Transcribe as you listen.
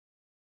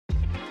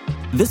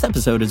This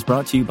episode is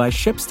brought to you by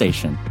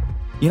ShipStation.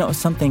 You know,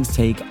 some things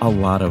take a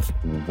lot of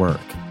work,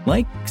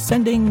 like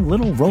sending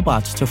little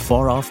robots to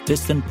far-off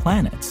distant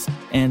planets.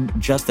 And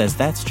just as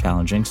that's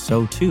challenging,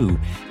 so too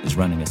is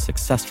running a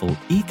successful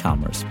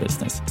e-commerce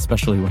business,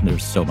 especially when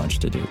there's so much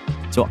to do.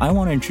 So I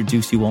want to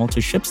introduce you all to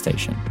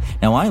ShipStation.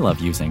 Now, I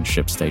love using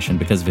ShipStation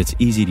because of its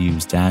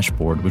easy-to-use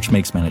dashboard, which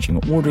makes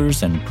managing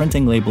orders and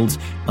printing labels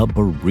a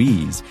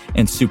breeze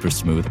and super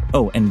smooth.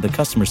 Oh, and the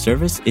customer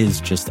service is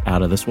just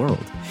out of this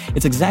world.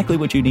 It's exactly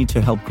what you need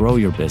to help grow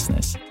your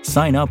business.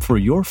 Sign up for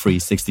your free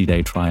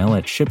 60-day trial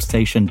at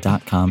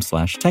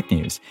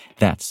shipstation.com/technews.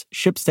 That's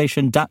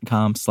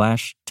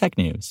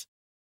shipstation.com/technews.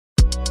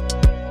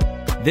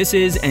 This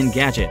is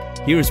Engadget.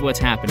 Here's what's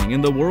happening in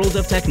the world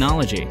of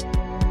technology.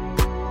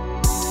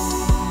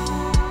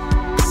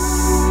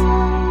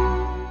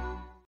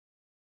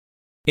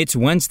 It's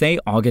Wednesday,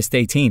 August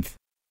 18th.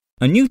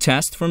 A new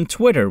test from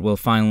Twitter will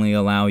finally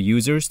allow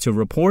users to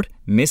report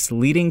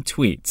misleading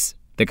tweets.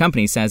 The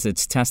company says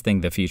it's testing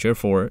the feature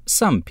for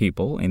some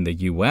people in the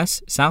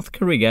US, South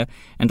Korea,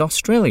 and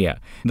Australia.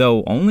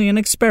 Though only an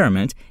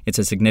experiment, it's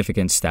a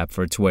significant step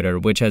for Twitter,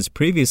 which has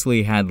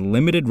previously had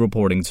limited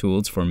reporting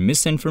tools for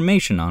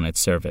misinformation on its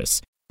service.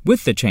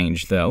 With the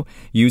change, though,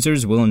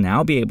 users will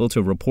now be able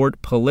to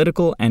report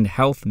political and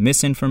health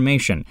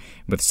misinformation,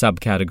 with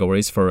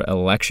subcategories for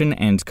election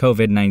and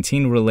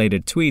COVID-19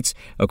 related tweets,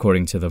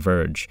 according to The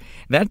Verge.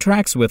 That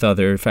tracks with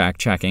other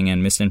fact-checking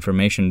and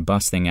misinformation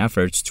busting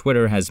efforts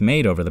Twitter has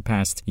made over the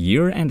past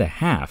year and a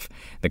half.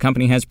 The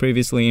company has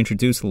previously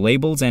introduced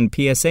labels and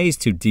PSAs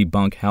to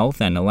debunk health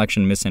and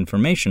election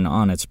misinformation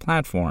on its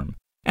platform.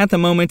 At the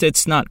moment,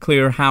 it's not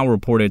clear how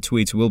reported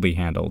tweets will be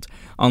handled.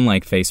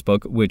 Unlike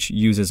Facebook, which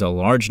uses a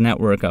large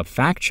network of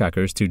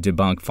fact-checkers to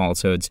debunk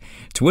falsehoods,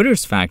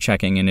 Twitter's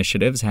fact-checking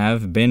initiatives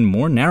have been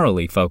more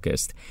narrowly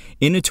focused.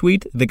 In a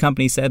tweet, the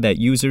company said that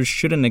users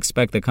shouldn't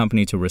expect the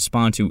company to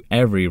respond to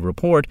every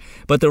report,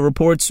 but the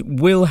reports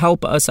will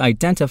help us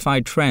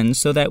identify trends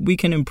so that we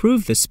can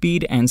improve the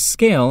speed and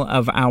scale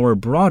of our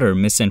broader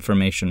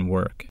misinformation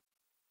work.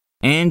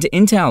 And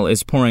Intel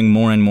is pouring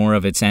more and more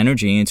of its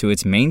energy into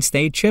its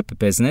mainstay chip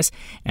business,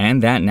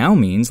 and that now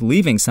means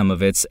leaving some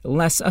of its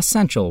less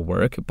essential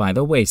work by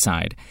the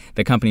wayside.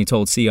 The company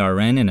told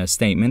CRN in a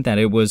statement that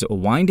it was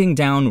winding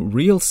down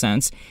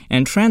RealSense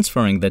and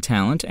transferring the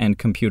talent and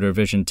computer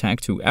vision tech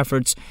to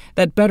efforts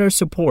that better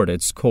support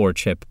its core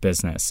chip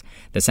business.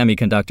 The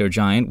semiconductor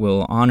giant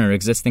will honor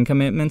existing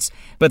commitments,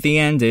 but the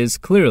end is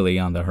clearly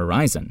on the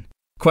horizon.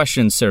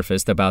 Questions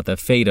surfaced about the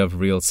fate of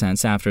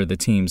RealSense after the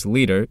team's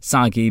leader,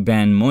 Sagi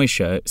Ben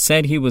Moshe,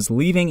 said he was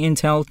leaving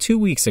Intel 2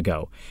 weeks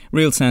ago.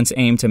 RealSense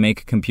aimed to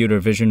make computer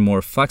vision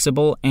more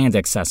flexible and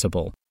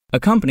accessible. A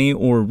company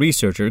or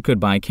researcher could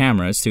buy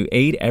cameras to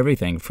aid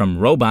everything from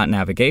robot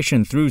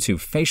navigation through to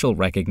facial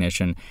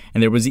recognition,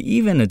 and there was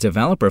even a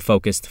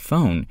developer-focused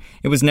phone.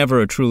 It was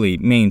never a truly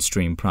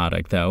mainstream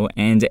product, though,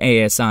 and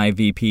ASI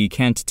VP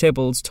Kent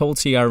Tibbles told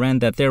CRN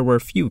that there were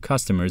few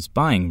customers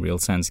buying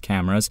RealSense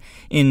cameras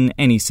in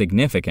any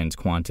significant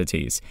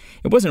quantities.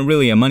 It wasn't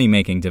really a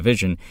money-making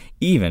division,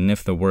 even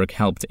if the work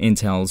helped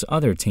Intel's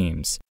other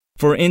teams.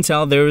 For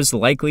Intel, there's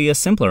likely a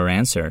simpler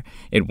answer.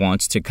 It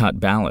wants to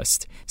cut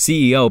ballast.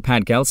 CEO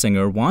Pat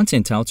Gelsinger wants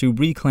Intel to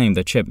reclaim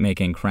the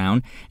chip-making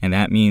crown, and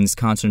that means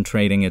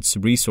concentrating its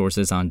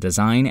resources on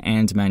design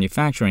and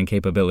manufacturing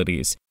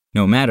capabilities.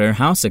 No matter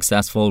how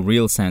successful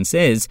RealSense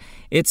is,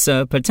 it's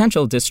a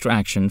potential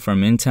distraction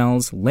from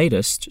Intel's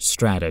latest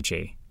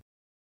strategy.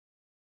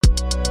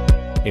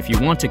 If you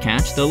want to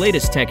catch the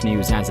latest tech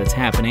news as it's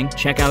happening,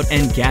 check out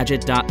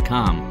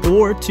Engadget.com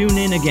or tune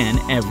in again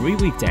every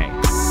weekday.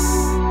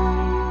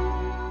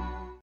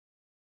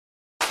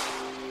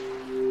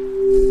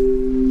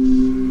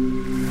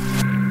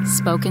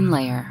 Spoken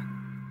Layer.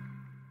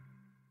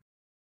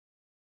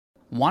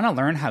 Want to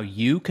learn how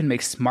you can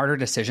make smarter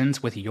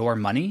decisions with your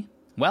money?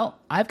 Well,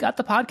 I've got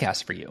the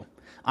podcast for you.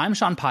 I'm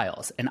Sean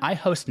Piles, and I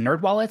host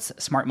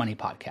NerdWallet's Smart Money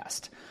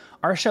Podcast.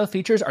 Our show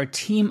features our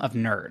team of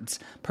nerds,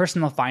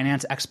 personal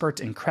finance experts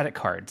in credit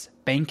cards,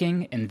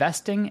 banking,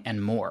 investing,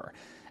 and more.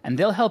 And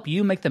they'll help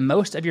you make the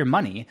most of your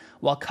money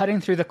while cutting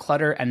through the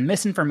clutter and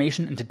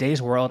misinformation in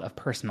today's world of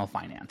personal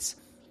finance.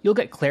 You'll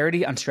get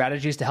clarity on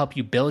strategies to help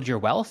you build your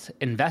wealth,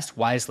 invest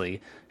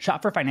wisely,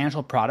 shop for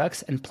financial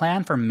products, and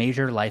plan for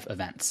major life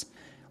events.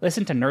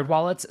 Listen to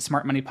NerdWallet's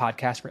Smart Money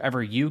Podcast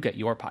wherever you get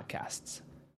your podcasts.